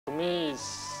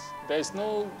There is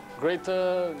no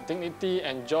greater dignity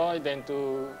and joy than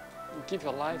to give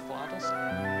your life for others.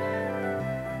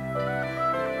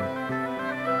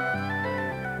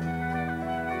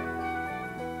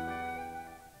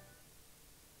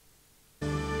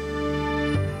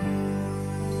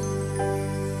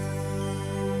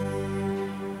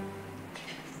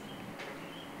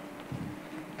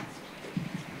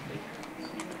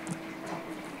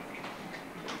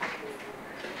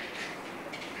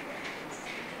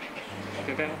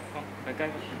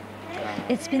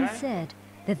 It's been said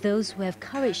that those who have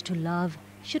courage to love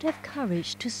should have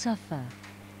courage to suffer.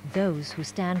 Those who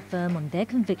stand firm on their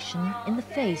conviction in the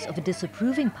face of a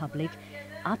disapproving public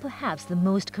are perhaps the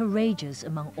most courageous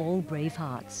among all brave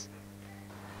hearts.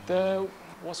 There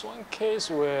was one case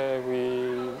where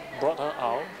we brought her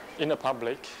out in the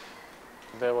public.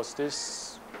 There was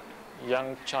this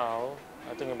young child,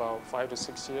 I think about 5 to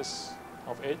 6 years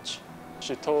of age.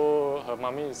 She told her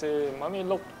mommy, say, "Mommy,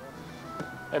 look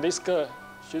at this girl.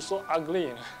 She's so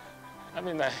ugly." I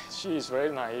mean, she is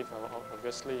very naive,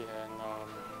 obviously, and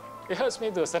it hurts me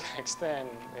to a certain extent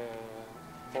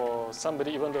for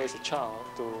somebody, even though it's a child,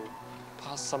 to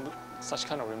pass such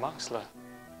kind of remarks.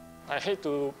 I hate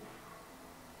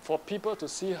for people to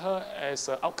see her as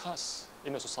an outcast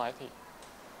in the society,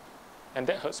 and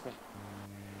that hurts me.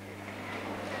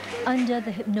 Under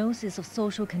the hypnosis of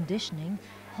social conditioning,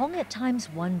 Hong at times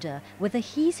wonder whether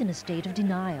he's in a state of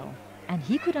denial, and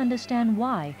he could understand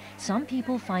why some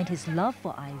people find his love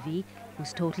for Ivy,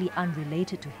 who's totally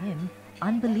unrelated to him,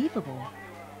 unbelievable.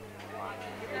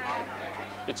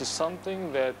 It is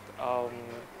something that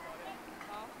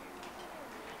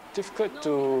difficult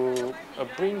to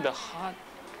bring the heart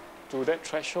to that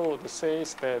threshold to say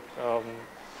that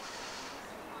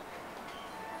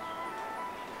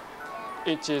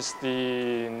it is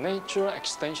the natural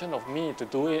extension of me to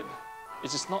do it.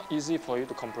 It is not easy for you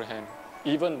to comprehend,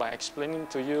 even by explaining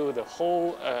to you the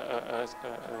whole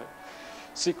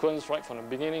sequence right from the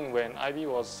beginning when Ivy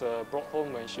was brought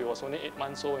home when she was only 8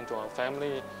 months old into our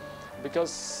family.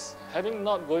 Because having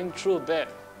not going through that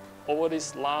over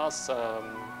these last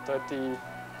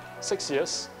 36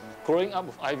 years, growing up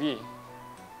with Ivy,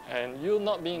 and you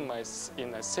not being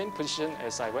in the same position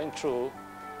as I went through,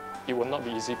 it will not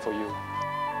be easy for you.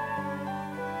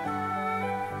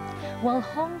 While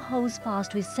Hong holds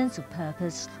fast to his sense of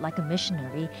purpose like a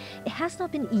missionary, it has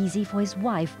not been easy for his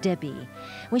wife, Debbie.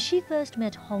 When she first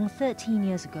met Hong 13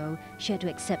 years ago, she had to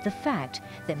accept the fact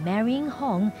that marrying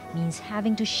Hong means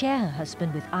having to share her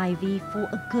husband with Ivy for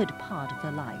a good part of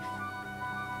her life.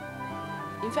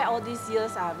 In fact, all these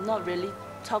years, I have not really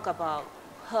talked about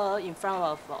her in front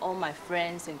of all my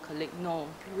friends and colleagues. No,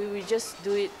 we just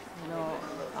do it,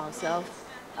 ourselves.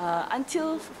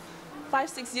 Until 5,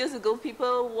 6 years ago,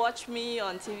 people watch me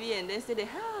on TV and they say,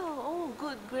 "Oh,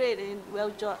 good, great, and well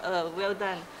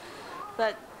done."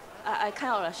 But I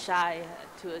kind of shy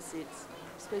towards it,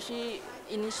 especially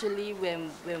initially when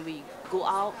we go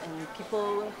out and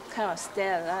people kind of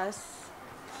stare at us.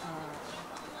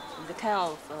 The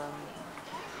kind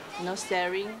of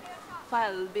staring, find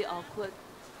a little bit awkward.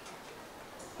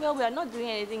 Well, we are not doing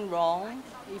anything wrong.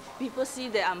 If people see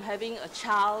that I'm having a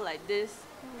child like this,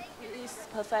 it's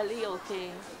perfectly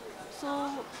okay. So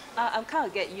I kind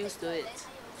of get used to it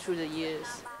through the years.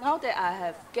 Now that I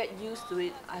have get used to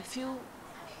it, I feel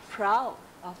proud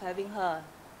of having her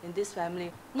in this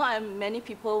family. Not many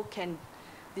people can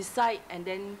decide and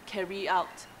then carry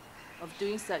out of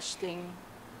doing such thing.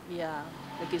 Yeah,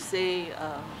 like you say,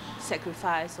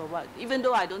 sacrifice or what. Even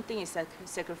though I don't think it's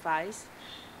sacrifice,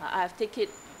 I have taken it,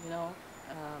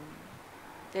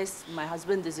 that's my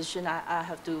husband's decision. I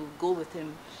have to go with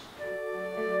him.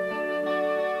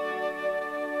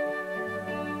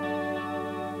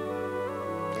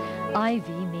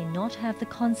 Ivy may not have the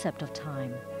concept of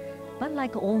time, but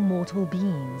like all mortal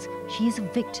beings, she is a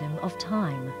victim of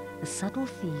time, a subtle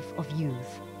thief of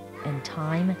youth. And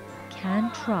time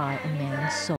can try a man's soul.